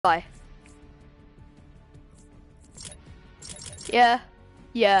Bye. Yeah.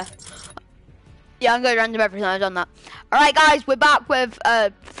 Yeah, I'm going random everything. I've done that. Alright guys, we're back with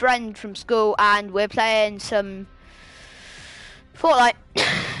a friend from school and we're playing some Fortnite.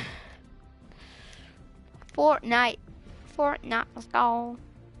 Fortnite, let's go.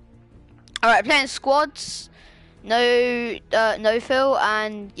 Alright, playing squads. No fill,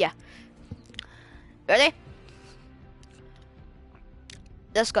 and yeah. Ready?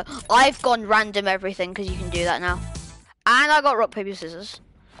 Let's go. I've gone random everything because you can do that now. And I got rock, paper, scissors.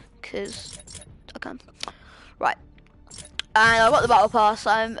 Because I can. Right. And I got the battle pass.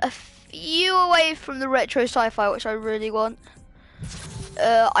 I'm a few away from the retro sci-fi, which I really want.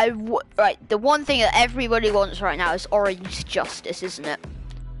 Right, the one thing that everybody wants right now is Orange Justice, isn't it?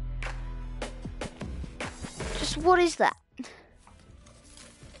 Just what is that?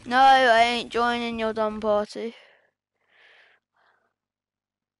 No, I ain't joining your dumb party.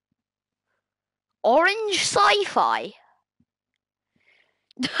 Orange sci-fi?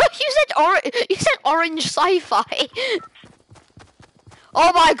 You said orange sci-fi.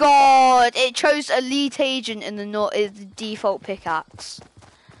 Oh my god! It chose elite agent in the default pickaxe.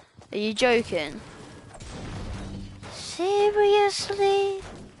 Are you joking? Seriously?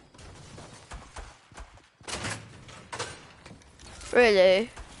 Really?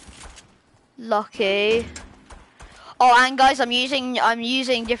 Lucky. Oh, and guys, I'm using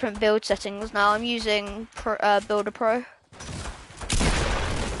different build settings now. I'm using Builder Pro.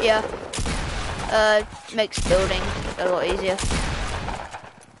 Yeah. Makes building a lot easier.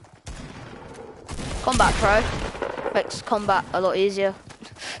 Combat Pro makes combat a lot easier.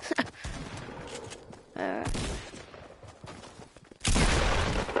 I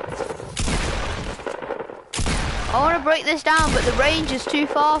want to break this down, but the range is too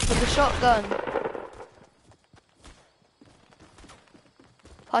far for the shotgun.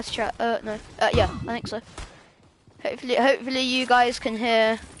 Party chat. No. Yeah, I think so. Hopefully you guys can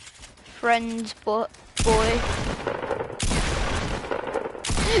hear friend boy.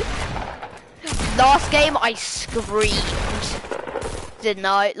 Last game I screamed, didn't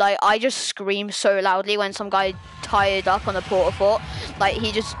I? Like I just screamed so loudly when some guy tired up on the porta fort. Like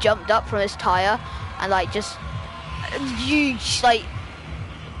he just jumped up from his tire and like just huge like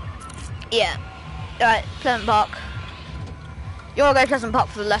yeah. Alright, Pleasant Park. You're gonna go Pleasant Park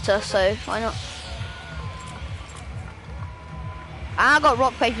for the letter, so why not? And I got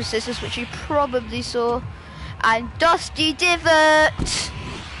rock, paper, scissors, which you probably saw. And Dusty Divot!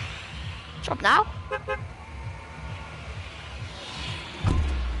 Drop now?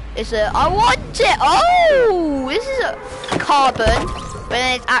 It's I want it! Oh! This is a carbon, but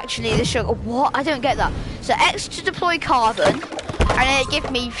then it's actually the sugar. What? I don't get that. So X to deploy carbon, and then it gives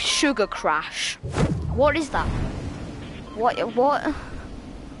me sugar crash. What is that? What?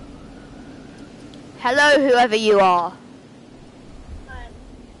 Hello, whoever you are.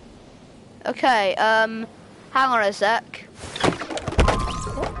 Okay, hang on a sec.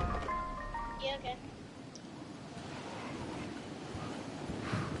 Yeah, okay.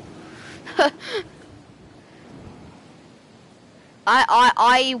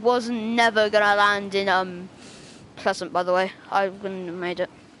 I was never gonna land in Pleasant, by the way. I wouldn't have made it.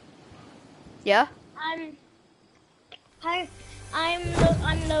 Yeah?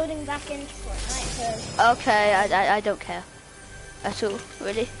 I'm loading back into Fortnite. Okay, I don't care at all,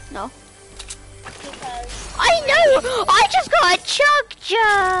 really. No. Because I know! I just got a chug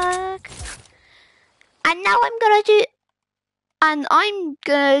jug! And now I'm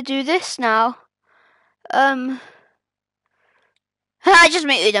gonna do this now. I just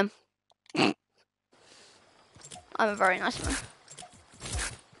muted him. I'm a very nice man.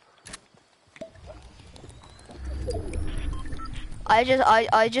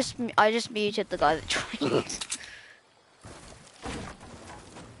 I just muted the guy that joined.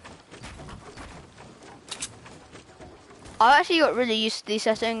 I actually got really used to these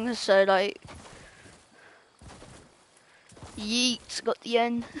settings, so like, yeet's got the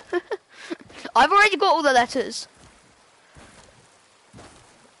N. I've already got all the letters.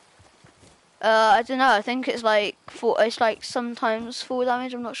 I don't know. I think it's like sometimes full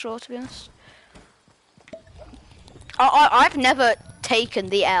damage. I'm not sure, to be honest. I've never taken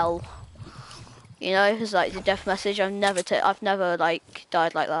the L. You know, it's like the death message. I've never like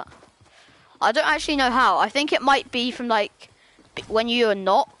died like that. I don't actually know how. I think it might be from like when you are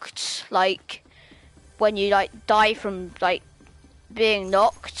knocked, like when you like die from like being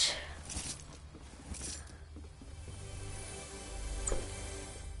knocked.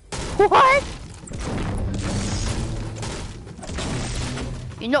 What?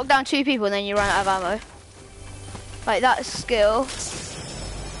 You knock down 2 people and then you run out of ammo. Like that skill.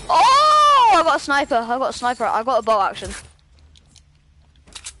 I got a sniper. I got a sniper. I got a bow action.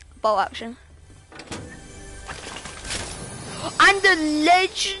 Bow action. And the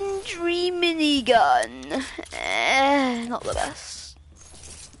legendary minigun. Not the best.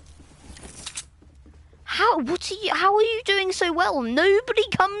 How are you doing so well? Nobody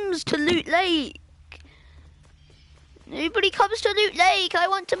comes to Loot Lake. Nobody comes to Loot Lake. I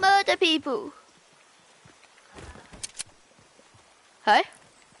want to murder people. Hey?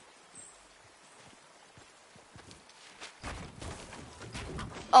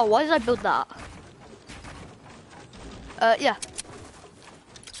 Oh, why did I build that? Yeah.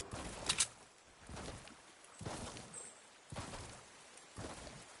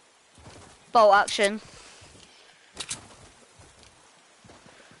 Bolt action.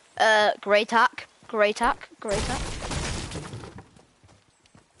 Grey tack. Grey tack. Grey tack.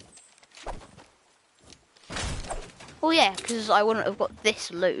 Oh yeah, because I wouldn't have got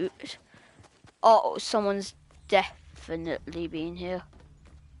this loot. Oh, someone's definitely been here.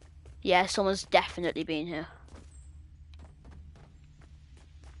 Yeah, someone's definitely been here.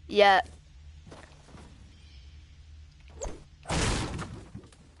 Yeah.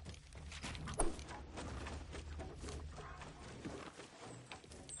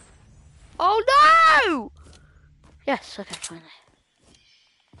 Oh no! Yes, okay, finally.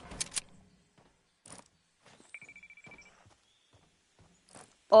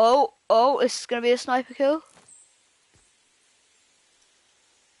 Oh, this is gonna be a sniper kill.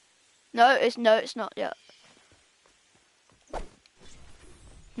 No, it's not yet.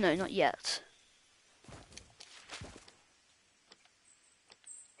 No, not yet.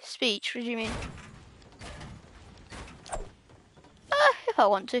 Speech, what do you mean? If I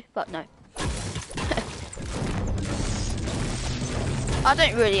want to, but no. I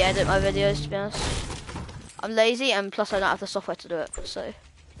don't really edit my videos, to be honest. I'm lazy, and plus I don't have the software to do it, so.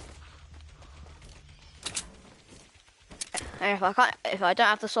 And if I don't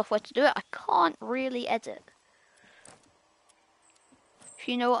have the software to do it, I can't really edit. If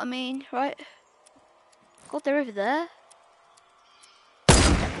you know what I mean, right? God, they're over there.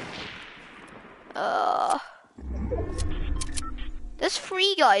 There's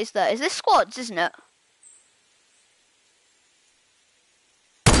 3 guys there. Is this squads, isn't it?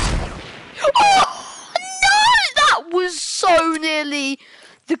 Oh no! That was so nearly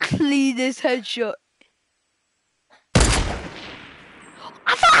the cleanest headshot.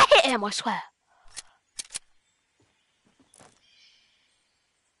 I thought I hit him, I swear.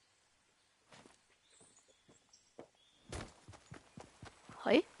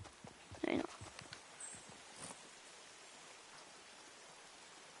 Hi? No, no.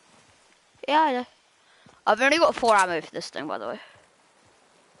 Yeah, I know. I've only got 4 ammo for this thing, by the way.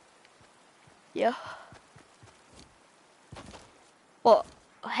 Yeah. What?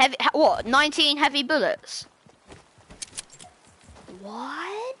 Heavy? What? 19 heavy bullets?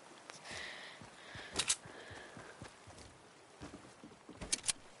 What?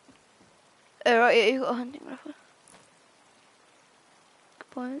 Alright, yeah, you got a hunting rifle. Good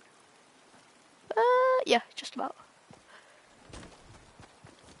point. Yeah, just about.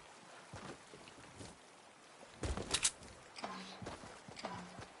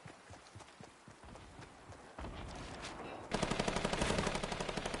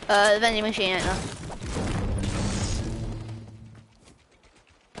 The vending machine ain't there.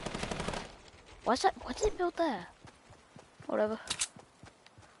 Why's that? Why did it build there? Whatever.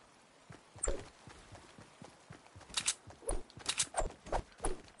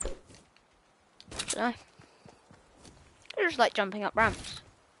 Dunno. They're just like jumping up ramps.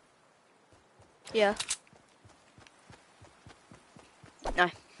 Yeah. No.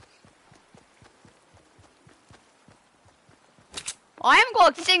 I haven't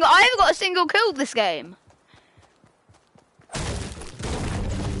got a single kill this game.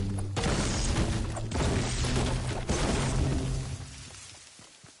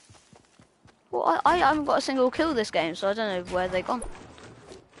 Well, I haven't got a single kill this game, so I don't know where they've gone.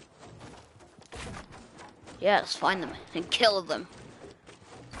 Yeah, let's find them and kill them.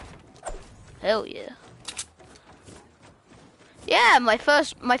 Hell yeah. Yeah, my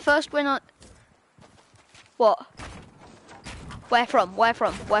first win on. What? Where from? Where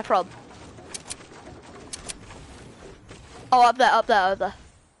from? Where from? Oh, up there, up there, up there.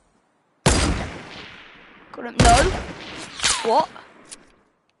 Got him. No. What?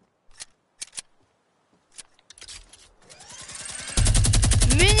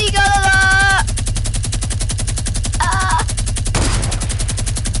 Minigun alert! Ah!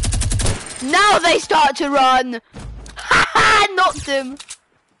 Now they start to run. Haha! Knocked him.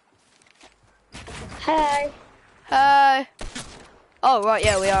 Hi. Hi. Oh right,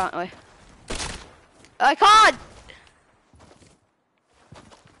 yeah, we are, aren't we? I can't!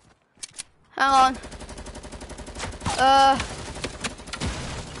 Hang on.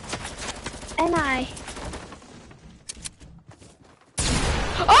 And I.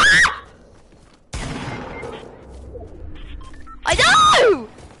 Ah! I know!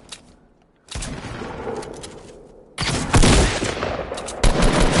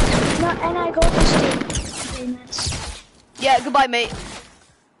 No, and I got this famous. Yeah, goodbye, mate.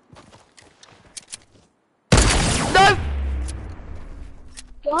 No!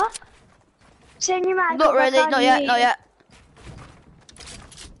 What? Saying you might. Not really, not yet, not yet.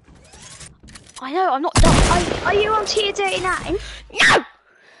 I know, I'm not done. Are you on tier 39? No!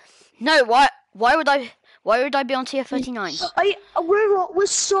 No, why would I be on tier 39? We're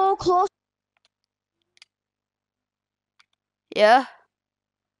so close. Yeah?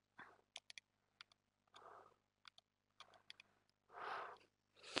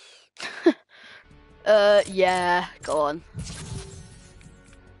 Yeah, go on.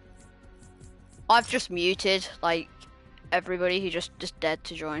 I've just muted, like, everybody who just dared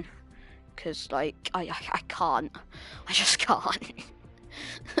to join. Cause, like, I can't. I just can't.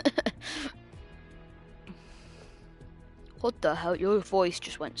 What the hell? Your voice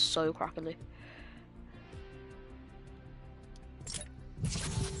just went so crackly.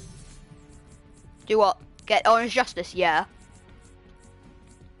 Do what? Get Orange Justice? Yeah.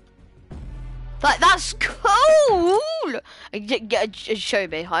 Like, that's cool! Show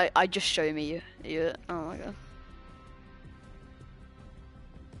me. I just show me you. Oh my god.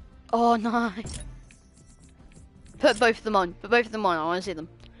 Oh, nice. Put both of them on. Put both of them on. I want to see them.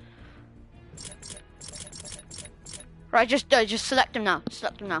 Right, just select them now.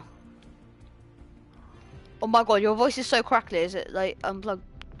 Select them now. Oh my god, your voice is so crackly. Is it like unplugged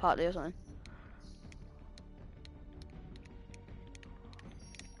partly or something?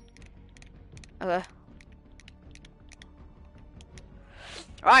 Okay.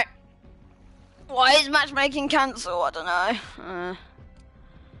 Right. Why is matchmaking cancelled? I don't know.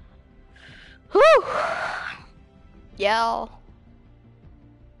 Whew. Yeah.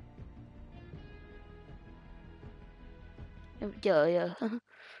 Yeah.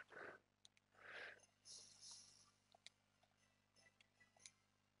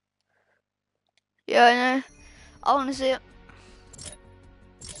 Yeah, I know. I want to see it.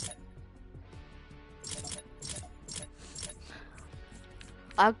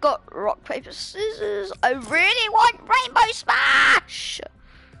 I've got rock, paper, scissors. I really want Rainbow Smash!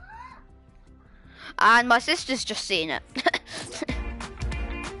 And my sister's just seen it.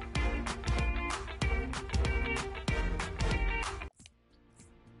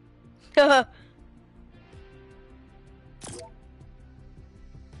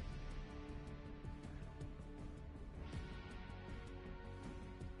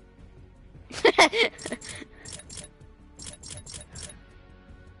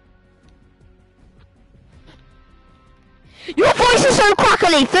 Your voice is so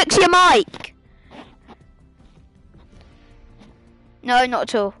crackly! Fix your mic! No, not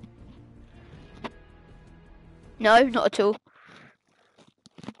at all. No, not at all.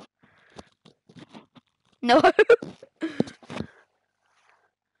 No.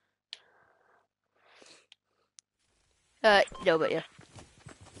 No, but yeah.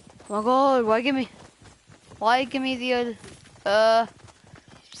 Oh my god, why give me the,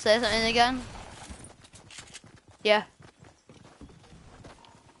 say something again? Yeah.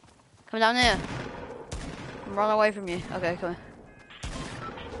 Come down here. Run away from you. Okay, come here.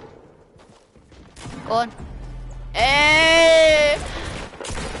 Go on. Hey!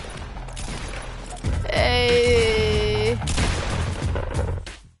 Hey!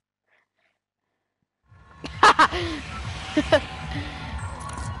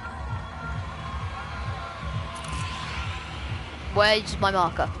 Where's my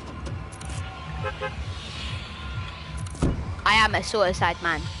marker? I am a suicide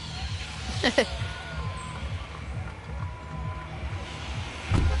man.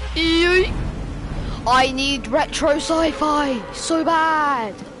 I need retro sci-fi so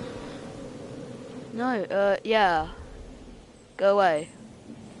bad. No, yeah. Go away.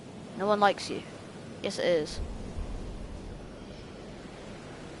 No one likes you. Yes, it is.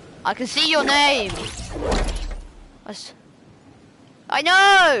 I can see your name. I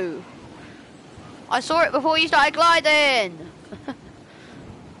know. I saw it before you started gliding.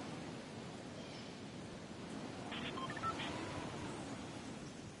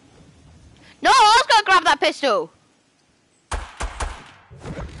 No, I was gonna grab that pistol.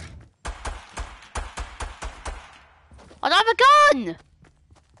 I don't have a gun.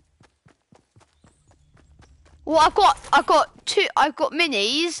 Well, I've got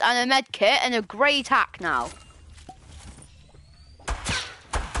minis and a med kit and a grey tack now.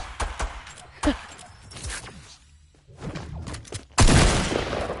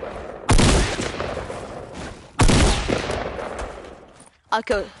 I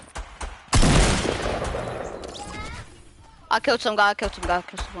killed some guy, I killed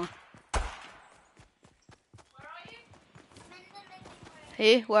someone.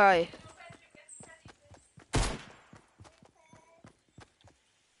 Hey, where are you?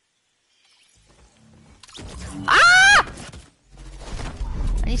 Ah!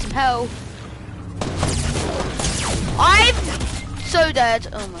 I need some help. I'm so dead.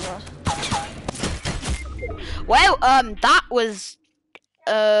 Oh my god. Well, that was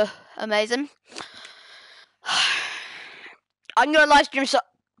amazing. I'm gonna live stream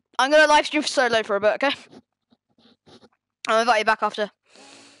solo for a bit, okay? I'll invite you back after.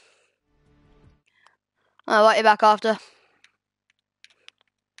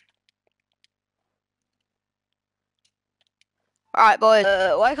 Alright, boys.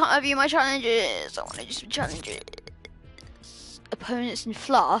 Why can't I view my challenges? I want to do some challenges. Opponents in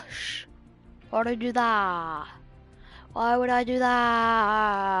flush? Why would I do that? Why would I do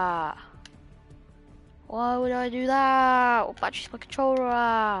that? Why would I do that? What battery's my controller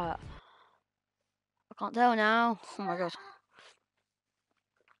at? I can't tell now. Oh my god.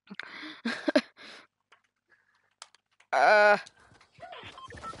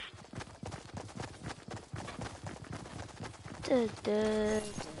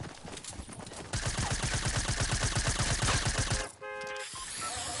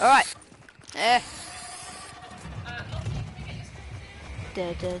 Alright.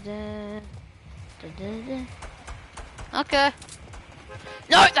 Okay.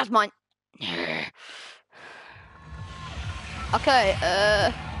 No, that's mine. Okay,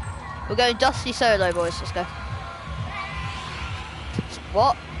 we're going Dusty solo, boys. Let's go.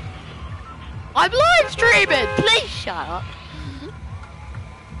 What? I'm live streaming! Please shut up.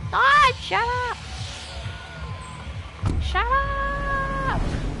 Ah, shut up! Shut up!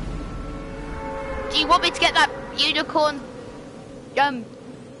 Do you want me to get that unicorn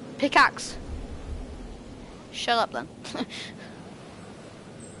pickaxe? Shut up then.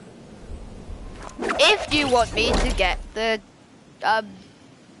 If you want me to get the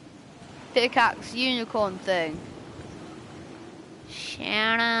pickaxe unicorn thing,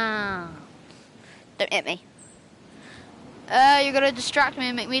 shut up. Don't hit me. You're gonna distract me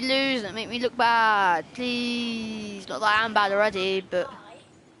and make me lose and make me look bad. Please. Not that I am bad already, but...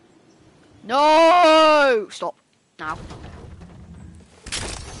 No! Stop. Now.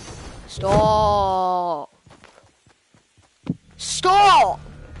 Stop. Stop!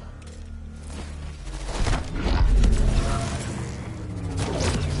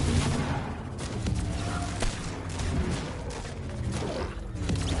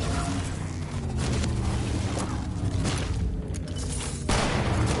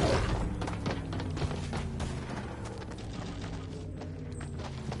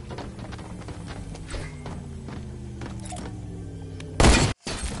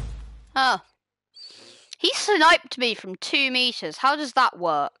 Oh. He sniped me from 2 meters. How does that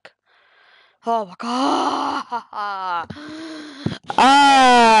work? Oh my god.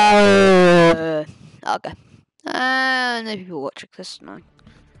 Okay. No people watching this tonight.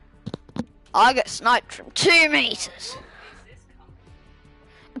 I get sniped from 2 meters.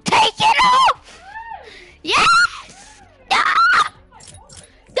 Take it off! Yes! No!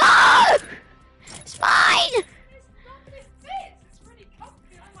 No! It's mine!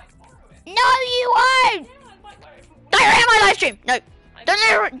 No, you won't! Don't ruin my live stream! No. Don't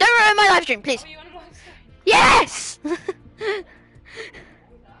ruin my live stream, please. Yes!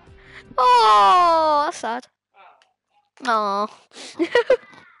 Oh, that's sad. Oh.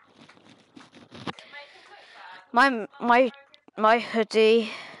 my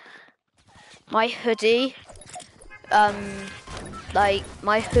hoodie. Like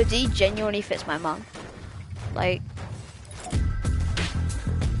my hoodie genuinely fits my mum. Like,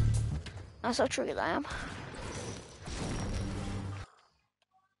 that's how true I am.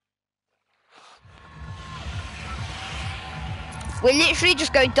 We're literally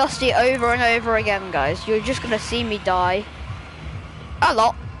just going Dusty over and over again, guys. You're just gonna see me die a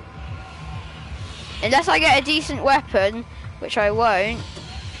lot. Unless I get a decent weapon, which I won't,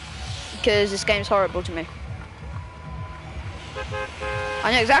 because this game's horrible to me.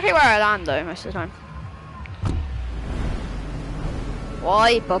 I know exactly where I land though, most of the time.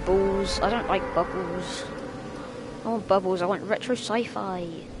 Why bubbles? I don't like bubbles. I want bubbles, I want retro sci-fi.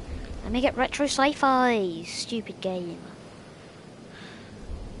 Let me get retro sci-fi. Stupid game.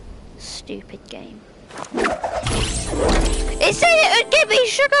 Stupid game. It said it would give me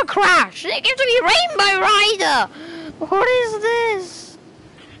Sugar Crash. It gives me Rainbow Rider. What is this?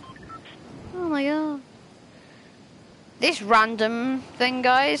 Oh my god. This random thing,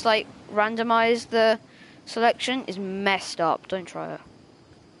 guys, like randomize the selection, is messed up. Don't try it.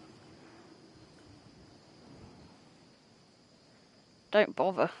 Don't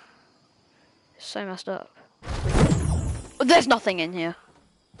bother. It's so messed up. There's nothing in here.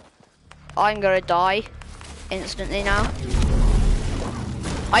 I'm gonna die instantly now.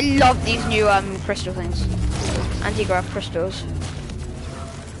 I love these new crystal things. Anti-grav crystals.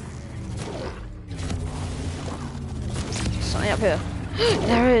 Something up here.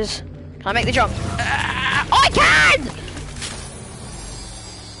 There is. Can I make the jump? I can!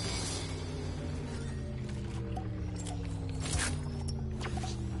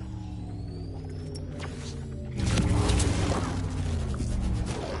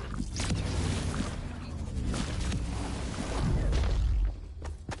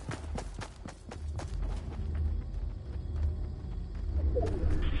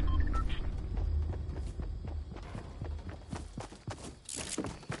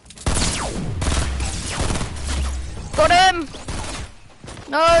 Got him!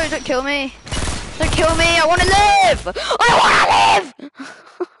 No, don't kill me. Don't kill me, I wanna live! I wanna live!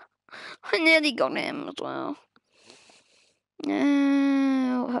 I nearly got him as well.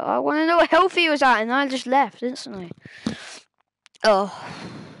 I wanna know what health he was at and I just left instantly. Oh.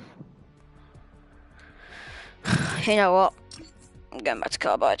 You know what? I'm going back to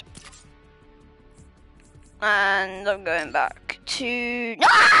carbide. And I'm going back to...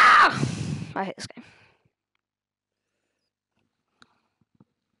 Ah! I hate this game.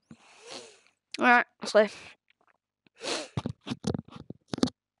 Alright, let's play.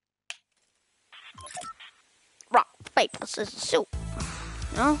 Rock, paper, scissors, shoot.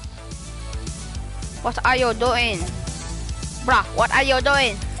 No? What are you doing? Bruh, what are you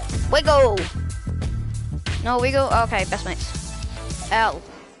doing? Wiggle! No wiggle? Okay, best mates. L.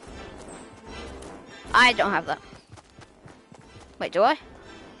 I don't have that. Wait, do I?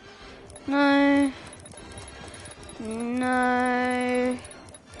 No. No.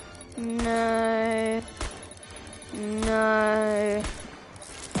 No. No.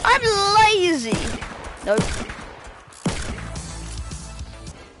 I'm lazy. Nope.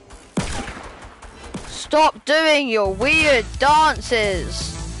 Stop doing your weird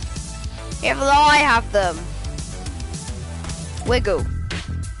dances. If I have them. Wiggle.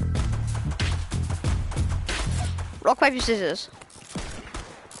 Rock, paper, scissors.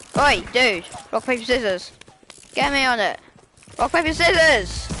 Oi, dude. Rock, paper, scissors. Get me on it. Rock, paper,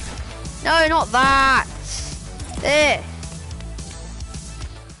 scissors. No, not that. This.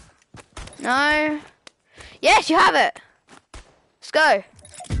 No. Yes, you have it. Let's go.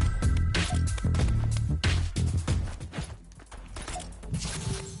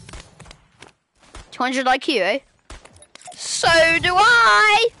 $200 IQ, eh? So do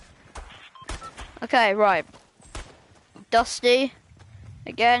I. Okay, right. Dusty.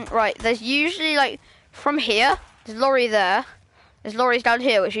 Again, right. There's usually like from here. There's lorry there. There's lorries down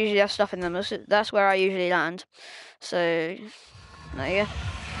here, which usually have stuff in them. That's where I usually land. So, there you go.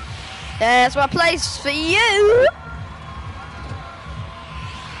 There's my place for you.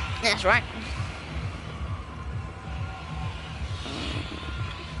 That's right.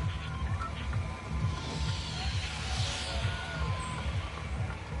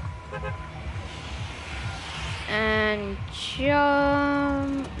 And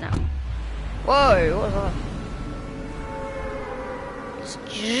jump. No. Whoa, what was that?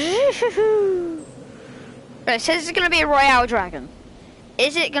 It says it's gonna be a Royale Dragon.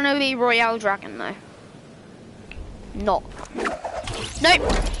 Is it gonna be Royale Dragon though? Not. Nope,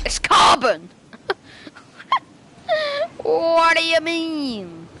 it's carbon. What do you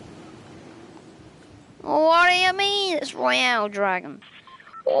mean? What do you mean it's Royale Dragon?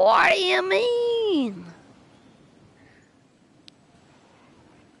 What do you mean?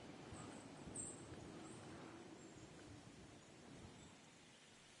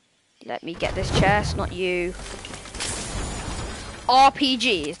 Let me get this chest, not you.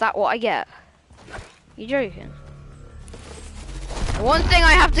 RPG, is that what I get? You joking? The one thing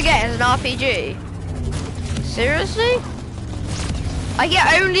I have to get is an RPG. Seriously? I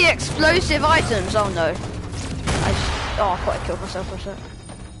get only explosive items. Oh no. I thought I killed myself for a sec.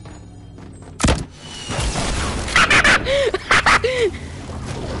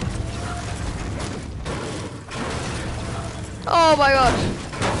 Oh my gosh.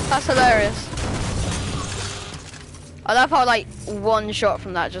 That's hilarious. I love how like one shot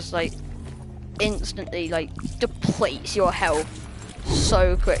from that just like instantly like depletes your health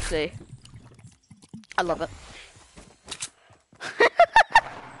so quickly. I love it.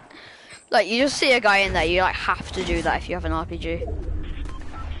 Like, you just see a guy in there, you like have to do that if you have an RPG.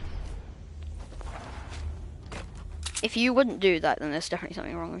 If you wouldn't do that, then there's definitely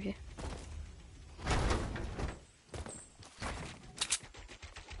something wrong with you.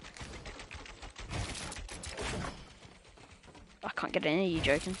 I can't get in, are you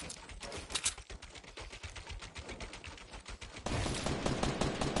joking?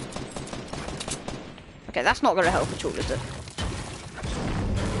 Okay, that's not gonna help at all, is it?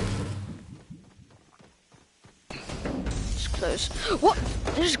 It's close. What?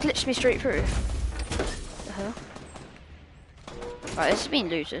 They just glitched me straight through. The hell? Right, this has been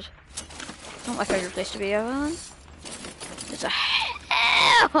looted. Not my favourite place to be ever. There's a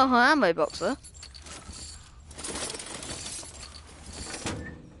ammo box there.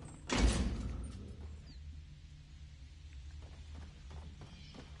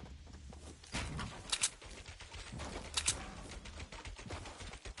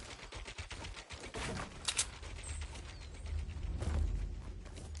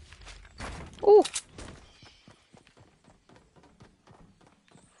 Ooh.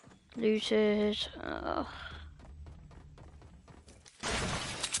 Looted.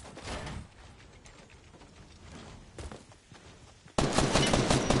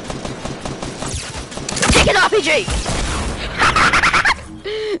 Take an RPG!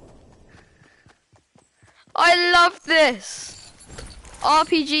 I love this!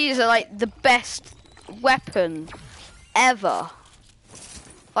 RPGs are like the best weapon ever.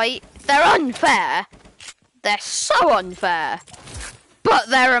 Like, they're unfair. They're so unfair. But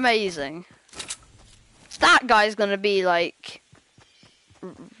they're amazing. That guy's gonna be like...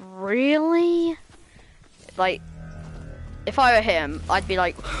 Really? Like, if I were him, I'd be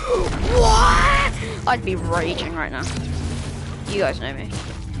like, what? I'd be raging right now. You guys know me.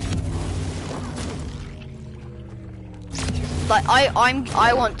 Like,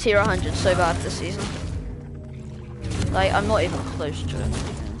 I want tier 100 so bad this season. Like, I'm not even close to it.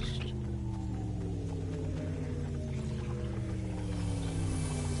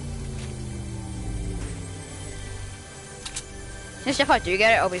 Just if I do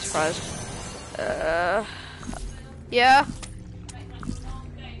get it, I'll be surprised. Yeah.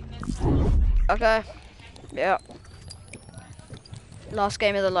 Okay. Yeah. Last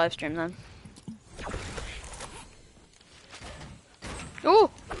game of the live stream then. Ooh!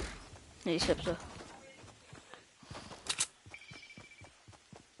 Nearly slipped her.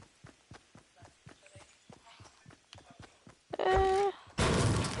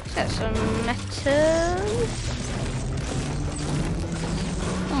 Let's get some metal.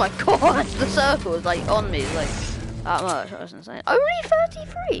 Oh my god, the circle is like on me, like that much. That was insane. Only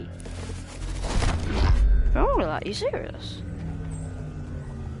 33? What's wrong with that? Are you serious?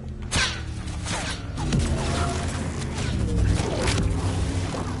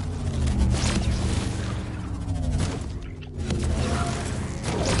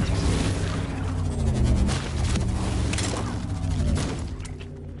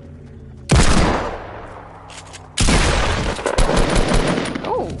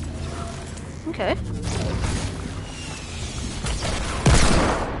 Okay.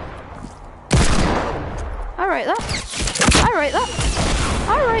 I rate that. I rate that. I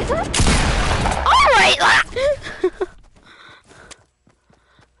rate that. I rate that.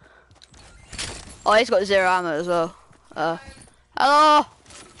 Oh, he's got 0 ammo as well. Hello.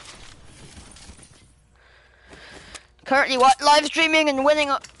 Currently live streaming and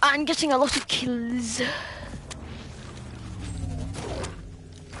winning and getting a lot of kills.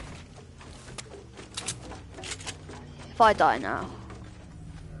 If I die now.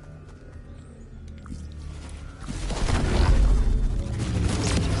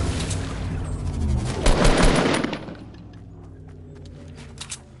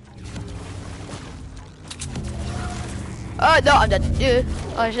 Oh no, I'm dead. Yeah.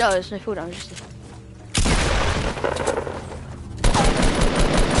 Oh no, there's no cooldown. Just...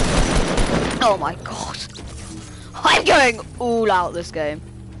 Oh my god. I'm going all out this game.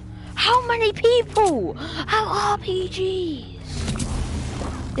 How many people have RPGs?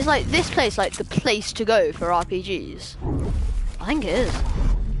 Is like this place like the place to go for RPGs? I think it is.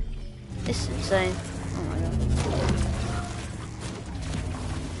 This is insane. Oh my god.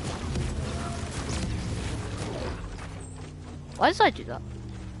 Why did I do that?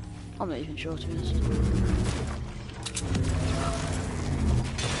 I'm not even sure to be honest.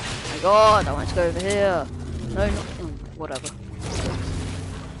 Oh my god, I want to go over here. No, not whatever.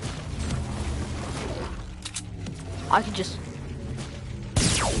 I can just...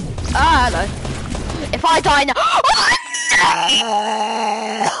 Ah, hello. If I die now...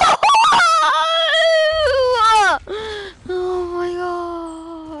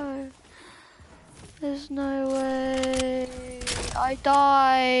 There's no way. I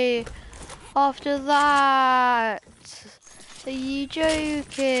die after that. Are you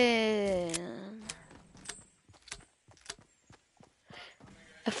joking?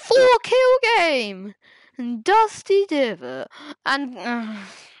 A 4-kill game! And Dusty Divot. And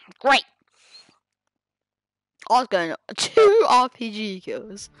great. I was going 2 RPG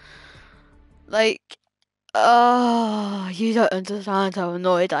kills. Like, you don't understand how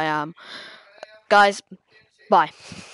annoyed I am. Guys, bye.